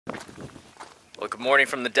Well, good morning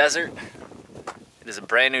from the desert. It is a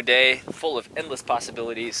brand new day, full of endless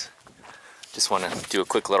possibilities. Just want to do a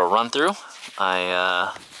quick little run through.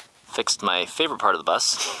 I fixed my favorite part of the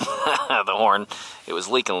bus, the horn. It was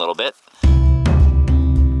leaking a little bit.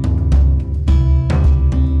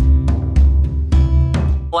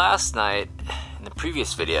 Last night, in the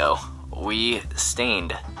previous video, we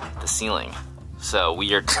stained the ceiling. So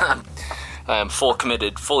we are, I'm fully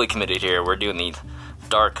committed here. We're doing the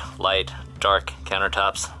dark, light, dark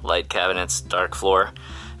countertops, light cabinets, dark floor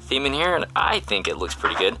theme in here, and I think it looks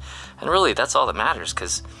pretty good. And really, that's all that matters,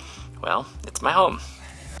 because, well, it's my home.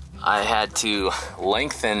 I had to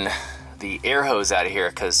lengthen the air hose out of here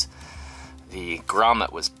because the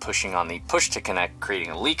grommet was pushing on the push to connect, creating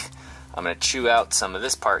a leak. I'm going to chew out some of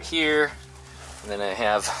this part here, and then I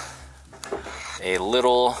have a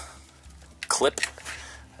little clip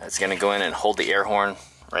that's going to go in and hold the air horn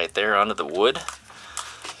right there onto the wood.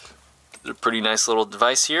 A pretty nice little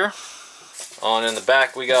device here. On in the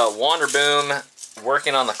back we got Vanderboom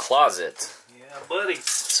working on the closet. Yeah, buddy.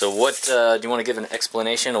 So what, do you want to give an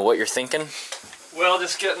explanation of what you're thinking? Well,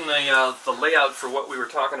 just getting the layout for what we were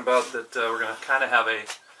talking about, that we're going to kind of have a,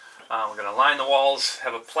 we're going to line the walls,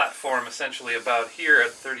 have a platform essentially about here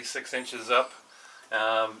at 36 inches up,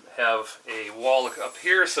 have a wall up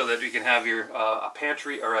here so that you can have your a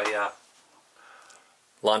pantry or a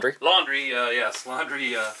Laundry? Yes,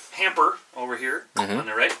 laundry hamper over here on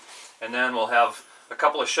the right. And then we'll have a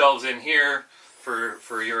couple of shelves in here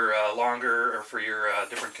for your longer, or for your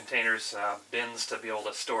different containers, bins to be able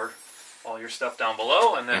to store all your stuff down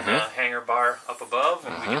below, and then a hanger bar up above,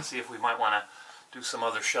 and we can see if we might want to do some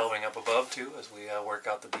other shelving up above too as we work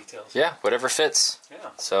out the details. Yeah, whatever fits. Yeah.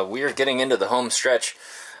 So we are getting into the home stretch.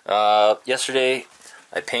 Yesterday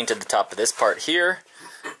I painted the top of this part here,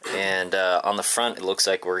 and on the front it looks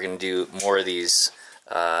like we're going to do more of these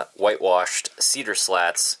whitewashed cedar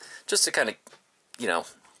slats, just to kind of, you know,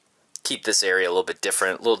 keep this area a little bit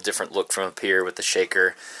different, a little different look from up here with the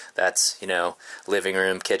shaker. That's, you know, living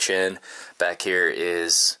room, kitchen. Back here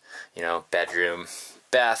is, you know, bedroom,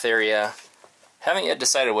 bath area. Haven't yet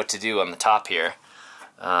decided what to do on the top here.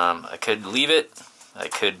 I could leave it. I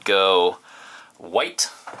could go white,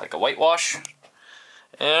 like a whitewash.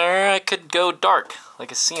 Or I could go dark,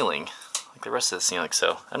 like a ceiling, like the rest of the ceiling.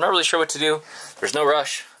 So I'm not really sure what to do. There's no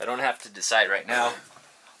rush. I don't have to decide right now.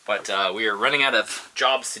 But we are running out of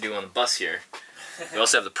jobs to do on the bus here. We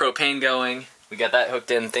also have the propane going. We got that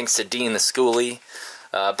hooked in thanks to Dean the Skoolie.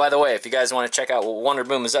 By the way, if you guys want to check out what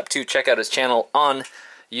Vanderboom is up to, check out his channel on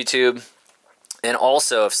YouTube. And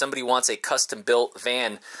also, if somebody wants a custom-built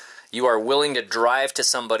van, you are willing to drive to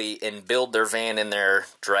somebody and build their van in their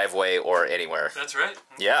driveway or anywhere. That's right.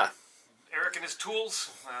 Yeah. Eric and his tools,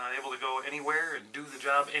 able to go anywhere and do the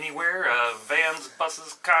job anywhere. Vans,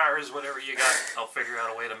 buses, cars, whatever you got, I'll figure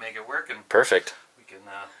out a way to make it work. And perfect. We can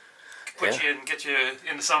put you and get you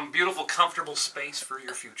into some beautiful, comfortable space for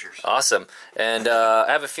your futures. Awesome. And I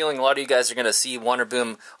have a feeling a lot of you guys are going to see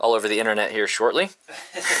Vanderboom all over the internet here shortly.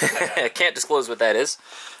 I can't disclose what that is.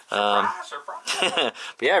 Surprise.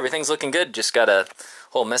 But yeah, everything's looking good. Just got a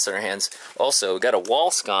whole mess on our hands. Also, we got a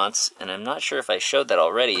wall sconce, and I'm not sure if I showed that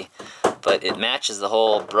already, but it matches the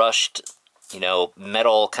whole brushed, you know,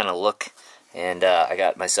 metal kind of look. And I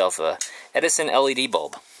got myself a Edison LED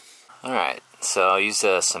bulb. Alright, so I'll use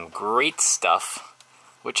some great stuff,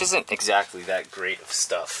 which isn't exactly that great of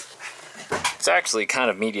stuff. It's actually kind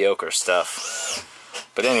of mediocre stuff.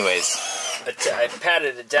 But anyways, I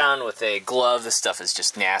patted it down with a glove. This stuff is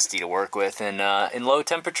just nasty to work with, and in low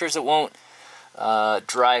temperatures it won't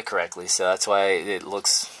dry correctly, so that's why it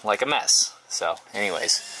looks like a mess. So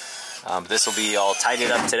anyways, this will be all tidied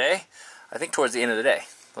up today, I think towards the end of the day.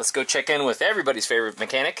 Let's go check in with everybody's favorite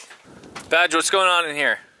mechanic. Badge, what's going on in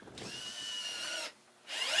here?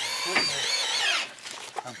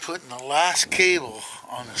 I'm putting the last cable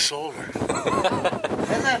on the solar.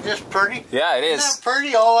 Isn't that just pretty? Yeah, it is. Isn't that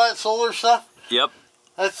pretty, all that solar stuff? Yep.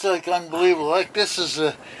 That's like unbelievable. Like, this is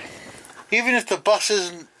even if the bus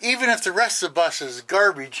isn't, even if the rest of the bus is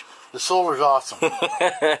garbage, the solar's awesome.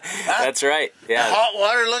 That's right. Yeah. The hot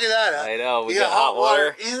water, look at that. I know. We you got hot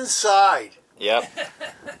water inside. Yep.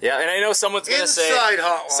 Yeah, and I know someone's going to say, inside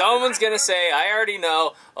hot water. Someone's going to say, I already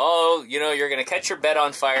know, oh, you know, you're going to catch your bed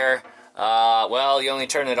on fire. Well, you only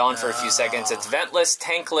turn it on for a few seconds. It's ventless,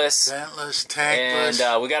 tankless. Ventless, tankless.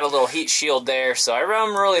 And we got a little heat shield there, so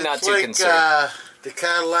I'm really not too concerned. The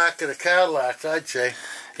Cadillac of the Cadillacs, I'd say.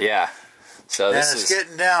 Yeah. So this is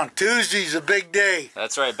getting down. Tuesday's a big day.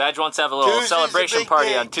 That's right. Badge wants to have a little celebration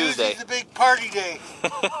party on Tuesday. Tuesday's a big party day.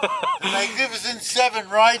 The Magnificent Seven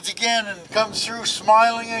rides again and comes through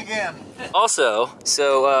smiling again. Also,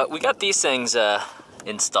 so we got these things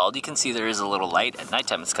installed. You can see there is a little light at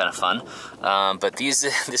nighttime. It's kind of fun. But this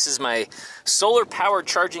is my solar powered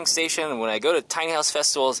charging station. When I go to tiny house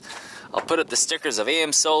festivals, I'll put up the stickers of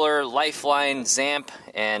AM Solar, Lifeline, Zamp,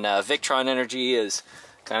 and Victron Energy as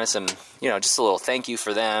kind of some, you know, just a little thank you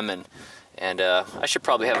for them. And I should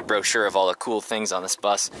probably have a brochure of all the cool things on this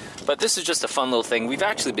bus. But this is just a fun little thing. We've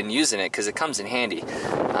actually been using it because it comes in handy.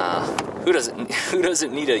 Who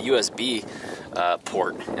doesn't need a USB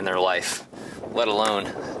port in their life, let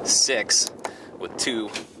alone 6 with 2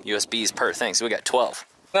 USBs per thing? So we got 12.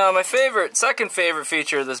 Now, my second favorite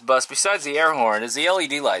feature of this bus, besides the air horn, is the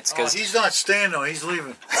LED lights. Oh, he's not staying though, he's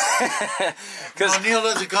leaving. No, Neil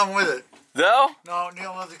doesn't come with it. No? No,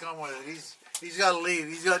 Neil doesn't come with it. He's got to leave.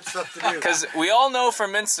 He's got stuff to do. Because we all know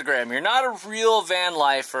from Instagram, you're not a real van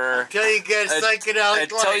lifer Until you get psychedelic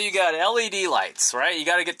lights. Until you got LED lights, right? You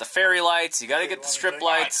got to get the fairy lights, you got to get the strip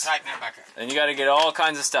lights, and you got to get all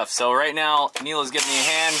kinds of stuff. So right now, Neil is giving me a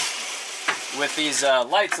hand with these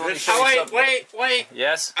lights. Let me show you something. Wait.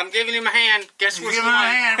 Yes? I'm giving him a hand. Guess which one? Give him a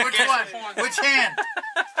hand. Which one? Which hand?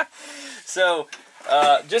 So,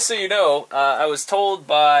 just so you know, I was told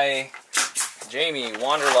by Jamie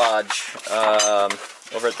Wanderlodge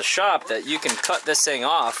over at the shop that you can cut this thing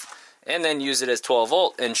off and then use it as 12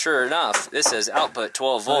 volt, and sure enough, this says output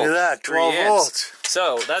 12 volt. Look at that, 12 volts.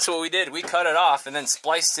 So that's what we did. We cut it off and then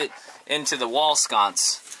spliced it into the wall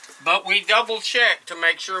sconce. But we double checked to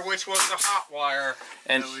make sure which was the hot wire.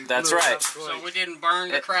 And that's right. So we didn't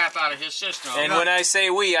burn the crap out of his system. And when I say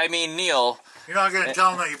we, I mean Neil. You're not going to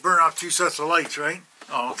tell him that you burn off 2 sets of lights, right?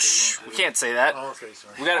 Oh, okay. We can't say that. Oh, okay,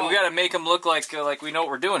 sorry. We got to make them look like we know what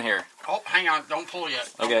we're doing here. Oh, hang on, don't pull yet.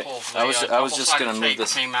 Don't okay. pull. I was just gonna move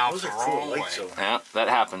this. Came out Those the are cool wrong way. lights, though. Yeah, that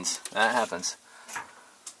happens. That happens.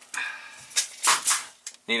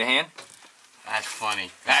 Need a hand? That's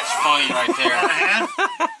funny. That's funny right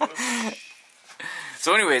there.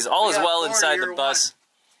 So, anyways, all is well inside the bus.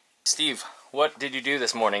 Steve, what did you do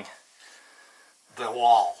this morning? The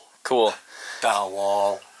wall. Cool. The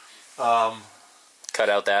wall. Cut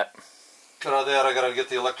out that. Cut out that. I got to get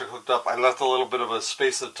the electric hooked up. I left a little bit of a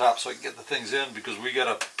space at the top so I can get the things in, because we got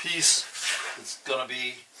a piece that's going to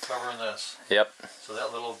be covering this. Yep. So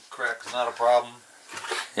that little crack is not a problem.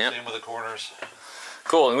 Yep. Same with the corners.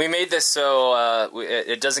 Cool, and we made this so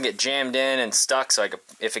it doesn't get jammed in and stuck, so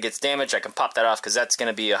if it gets damaged, I can pop that off, because that's going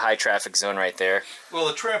to be a high traffic zone right there. Well,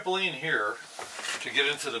 the trampoline here to get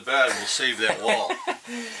into the bed will save that wall.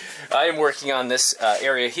 I am working on this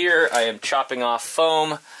area here. I am chopping off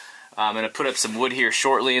foam. I'm going to put up some wood here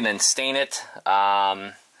shortly and then stain it.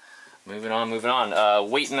 Moving on.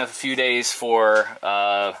 Waiting a few days for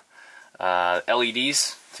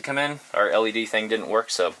LEDs to come in. Our LED thing didn't work,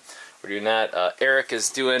 so we're doing that. Eric is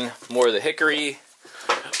doing more of the hickory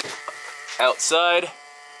outside.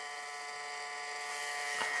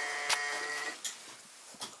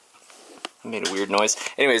 Made a weird noise.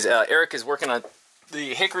 Anyways, Eric is working on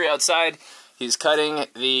the hickory outside. He's cutting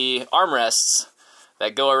the armrests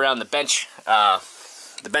that go around the bench,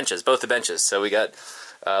 both the benches. So we got,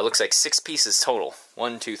 looks like 6 pieces total.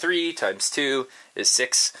 1, 2, 3 times 2 is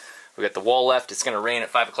 6. We got the wall left. It's going to rain at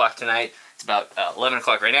 5 o'clock tonight. It's about 11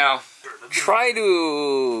 o'clock right now. Try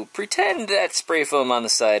to pretend that spray foam on the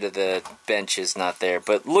side of the bench is not there,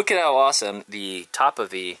 but look at how awesome the top of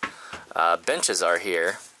the benches are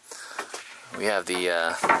here. We have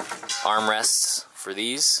the armrests for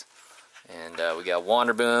these, and we got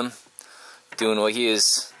Vanderboom doing what he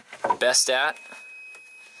is best at.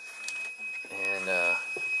 And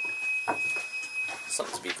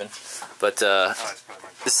something's beeping, but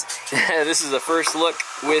this is the first look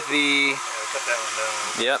with the. Cut that one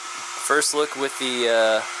down. Yep, first look with the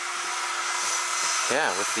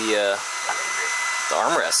the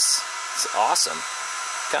armrests. It's awesome.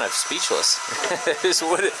 Kind of speechless. This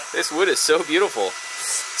wood is so beautiful.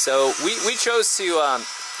 So we chose to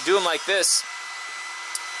do them like this.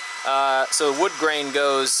 So wood grain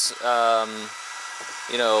goes,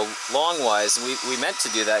 you know, longwise. We meant to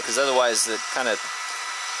do that because otherwise the kind of,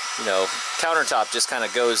 you know, countertop just kind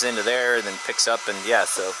of goes into there and then picks up, and yeah.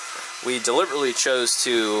 So we deliberately chose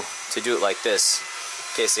to do it like this.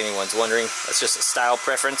 In case anyone's wondering, that's just a style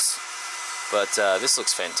preference. But this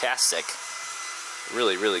looks fantastic.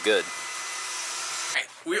 Really, really good.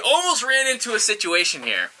 We almost ran into a situation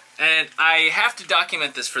here, and I have to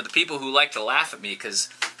document this for the people who like to laugh at me, because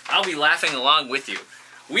I'll be laughing along with you.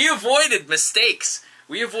 We avoided mistakes.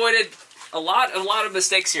 We avoided a lot of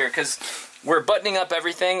mistakes here, because we're buttoning up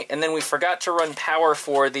everything, and then we forgot to run power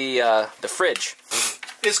for the fridge.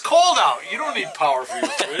 It's cold out. You don't need power for your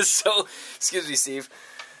fridge. So, excuse me, Steve.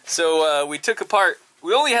 So we took apart.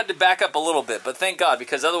 We only had to back up a little bit, but thank God,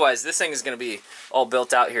 because otherwise this thing is going to be all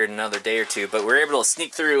built out here in another day or two. But we were able to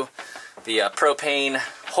sneak through the propane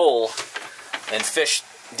hole and fish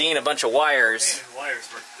Dean a bunch of wires. Man, the wires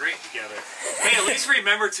work great together. Hey, at least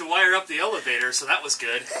remember to wire up the elevator, so that was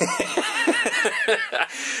good.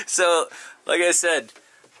 So, like I said,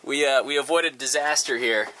 we avoided disaster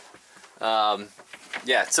here.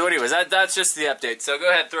 Yeah, so anyways, that's just the update. So go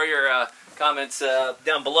ahead, throw your comments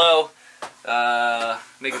down below.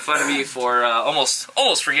 Making fun of me for almost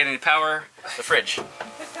forgetting to power the fridge.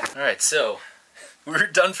 Alright, so we're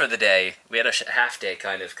done for the day. We had a half day,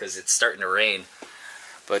 kind of, because it's starting to rain.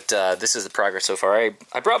 But this is the progress so far.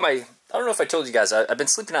 I brought my, I don't know if I told you guys, I've been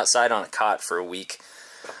sleeping outside on a cot for a week.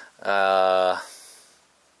 Yeah,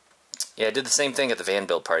 I did the same thing at the van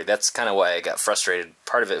build party. That's kind of why I got frustrated.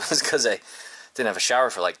 Part of it was because I didn't have a shower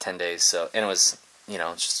for like 10 days. So, and it was, you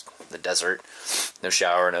know, just the desert. No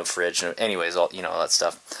shower, no fridge, no, anyways, all, you know, all that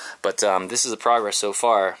stuff. But this is the progress so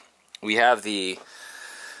far. We have the,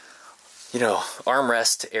 you know,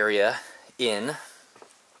 armrest area in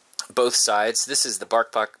both sides. This is the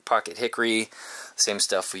bark pocket hickory, same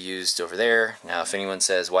stuff we used over there. Now if anyone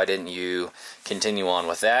says, why didn't you continue on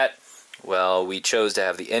with that? Well, we chose to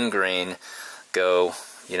have the end grain go,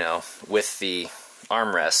 you know, with the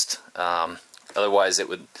armrest. Otherwise it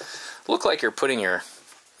would look like you're putting your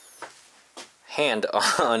hand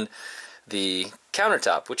on the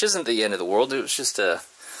countertop, which isn't the end of the world. It was just you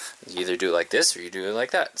either do it like this or you do it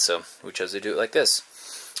like that. So we chose to do it like this.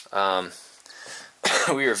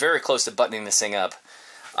 We were very close to buttoning this thing up.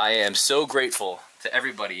 I am so grateful to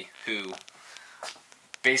everybody who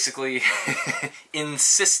basically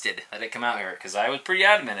insisted that it come out here, because I was pretty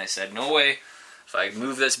adamant. I said, no way, if I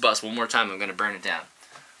move this bus one more time, I'm going to burn it down.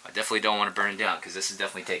 I definitely don't want to burn it down, because this is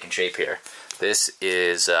definitely taking shape here. This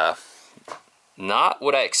is not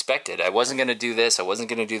what I expected. I wasn't going to do this, I wasn't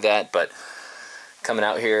going to do that, but coming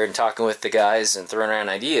out here and talking with the guys and throwing around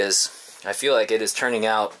ideas, I feel like it is turning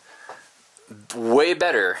out way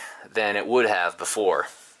better than it would have before.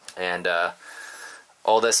 And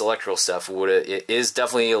all this electrical stuff it is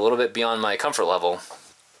definitely a little bit beyond my comfort level.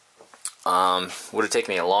 Would have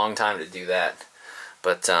taken me a long time to do that.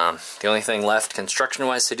 But the only thing left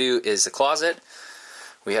construction-wise to do is the closet.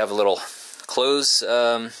 We have a little clothes,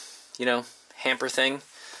 you know, hamper thing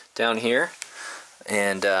down here.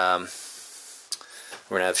 And we're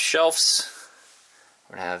going to have shelves.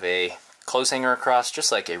 We're going to have a clothes hanger across,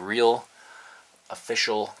 just like a real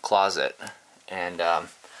official closet. And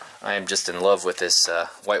I am just in love with this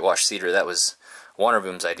whitewash cedar. That was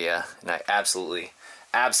Vanderboom's idea, and I absolutely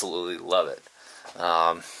love it.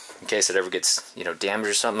 In case it ever gets, you know,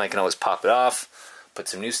 damaged or something, I can always pop it off, put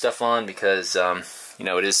some new stuff on, because you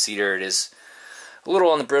know, it is cedar. It is a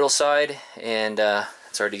little on the brittle side, and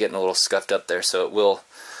it's already getting a little scuffed up there, so it will,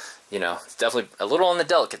 you know, it's definitely a little on the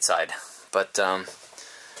delicate side, but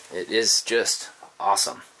it is just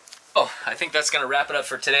awesome. Oh, I think that's going to wrap it up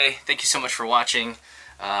for today. Thank you so much for watching.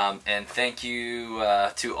 And thank you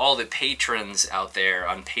to all the patrons out there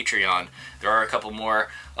on Patreon. There are a couple more.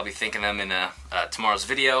 I'll be thanking them in tomorrow's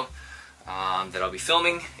video that I'll be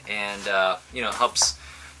filming, and you know, helps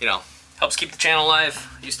keep the channel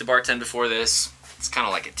alive. I used to bartend before this. It's kind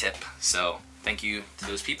of like a tip. So thank you to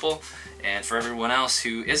those people, and for everyone else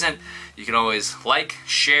who isn't, you can always like,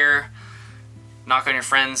 share, knock on your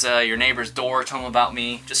friends, your neighbor's door, tell them about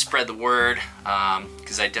me. Just spread the word,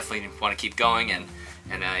 because I definitely want to keep going, and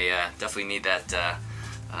I definitely need that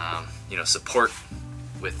you know, support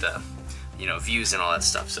with you know, views and all that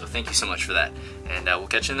stuff. So thank you so much for that, and we'll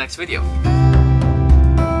catch you in the next video.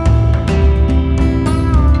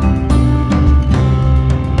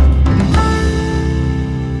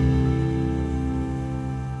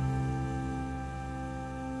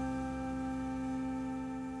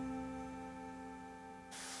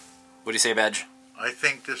 What do you say, Badge? I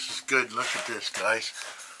think this is good. Look at this, guys.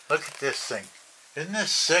 Look at this thing. Isn't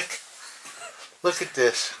this sick? Look at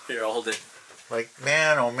this. Here, I'll hold it. Like,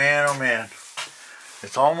 man, oh man, oh man.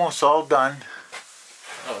 It's almost all done.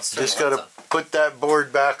 Oh, it's just got to put that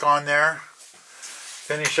board back on there.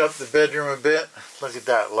 Finish up the bedroom a bit. Look at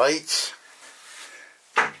that. Lights.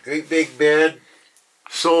 Great big bed.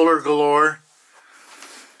 Solar galore.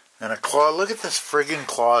 And a closet. Look at this friggin'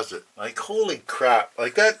 closet. Like, holy crap.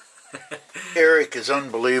 Like, that Eric is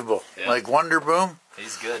unbelievable. Yeah. Like Vanderboom.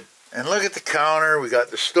 He's good. And look at the counter. We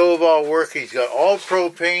got the stove all working. He's got all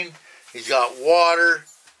propane. He's got water.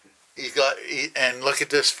 And look at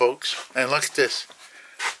this, folks. And look at this.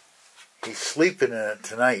 He's sleeping in it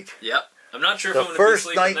tonight. Yep. I'm not sure if The I'm going to be first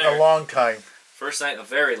sleeping night there. in a long time. First night in a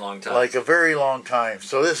very long time. Like a very long time.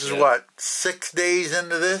 So this is Yeah. what, 6 days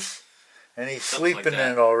into this? And he's Something sleeping like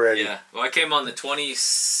in it already. Yeah. Well, I came on the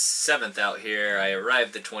 27th out here. I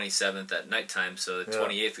arrived the 27th at nighttime, so the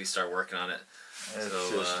 28th we start working on it. It's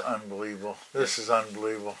So, just unbelievable. This is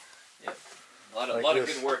unbelievable. Yep. A lot Like of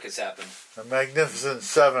this. good work has happened. The Magnificent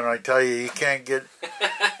Seven, I tell you, you can't get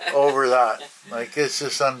over that. Like, it's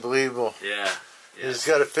just unbelievable. Yeah. He's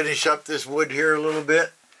got to finish up this wood here a little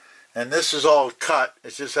bit. And this is all cut.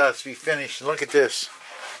 It just has to be finished. And look at this.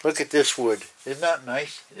 Look at this wood. Isn't that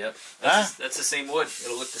nice? Yep. Huh? That's the same wood.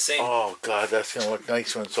 It'll look the same. Oh, God, that's going to look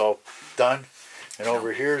nice when it's all done. And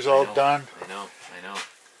over here is all done. I know.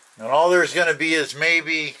 And all there's going to be is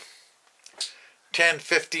maybe 10,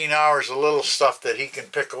 15 hours of little stuff that he can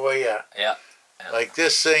pick away at. Yeah. Like,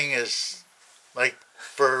 this thing is, like,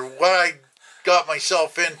 for what I got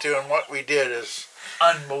myself into and what we did is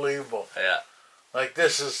unbelievable. Yeah. Like,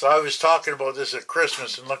 this is, I was talking about this at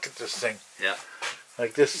Christmas, and look at this thing. Yeah.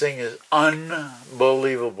 Like, this thing is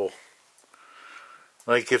unbelievable.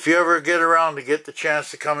 Like, if you ever get around to get the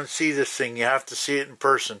chance to come and see this thing, you have to see it in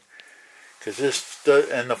person. Because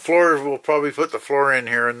and the floor, we'll probably put the floor in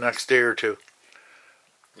here in the next day or two.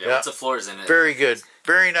 Yeah. Lots of floors in it. Very good.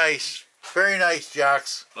 Very nice. Very nice,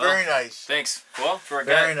 Jax. Well, very nice. Thanks. Well, for a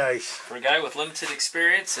Very guy, nice. for a guy with limited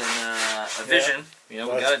experience and a vision, you know,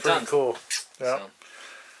 we got it pretty done. Cool. Yeah. So,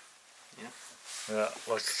 Yeah,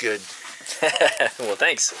 looks good. well,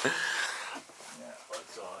 thanks. Yeah,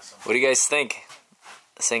 looks awesome. What do you guys think?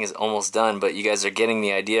 This thing is almost done, but you guys are getting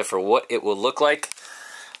the idea for what it will look like.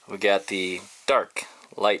 We got the dark,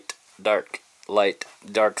 light, dark, light,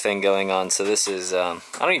 dark thing going on. So this is, I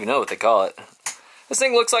don't even know what they call it. This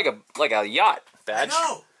thing looks like a yacht badge. I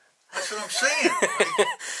know. That's what I'm saying.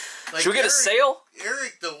 Like Should we get a sail?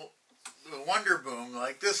 Eric, the Vanderboom,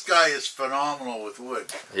 like, this guy is phenomenal with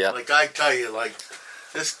wood. Yeah. Like, I tell you, like,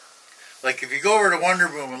 this, like, if you go over to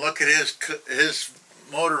Vanderboom and look at his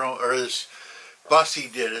motor or his bus he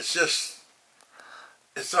did, it's just,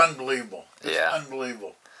 it's unbelievable. It's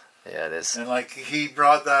unbelievable. Yeah, it is. And like, he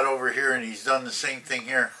brought that over here, and he's done the same thing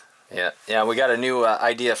here. Yeah, we got a new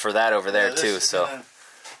idea for that over there too. The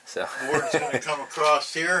board's going to come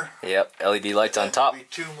across here. Yep, LED lights on top. There'll be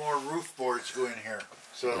 2 more roof boards going here.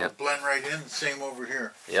 So it'll Yep. blend right in, same over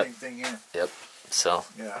here. Yep. Same thing here. Yep. So.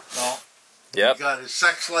 Yeah. No. Yep. We got his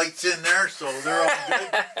sex lights in there, so they're all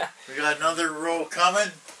good. We got another row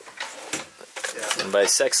coming. Yeah. And by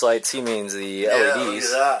sex lights, he means the Yeah,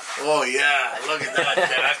 LEDs. look at that. Oh yeah, look at that,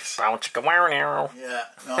 Jax. Yeah,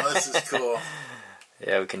 no, this is cool.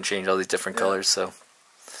 Yeah, we can change all these different colors. So.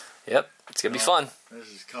 Yep, it's gonna be fun.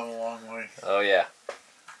 This has come a long way. Oh yeah.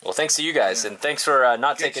 Well, thanks to you guys, and thanks for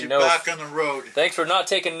not Get taking you no. back on the road. Thanks for not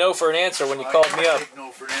taking no for an answer when you I called can't me up. take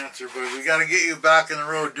no for an answer, but we got to get you back on the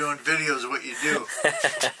road doing videos of what you do.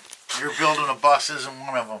 You're building a bus isn't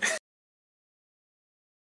one of them.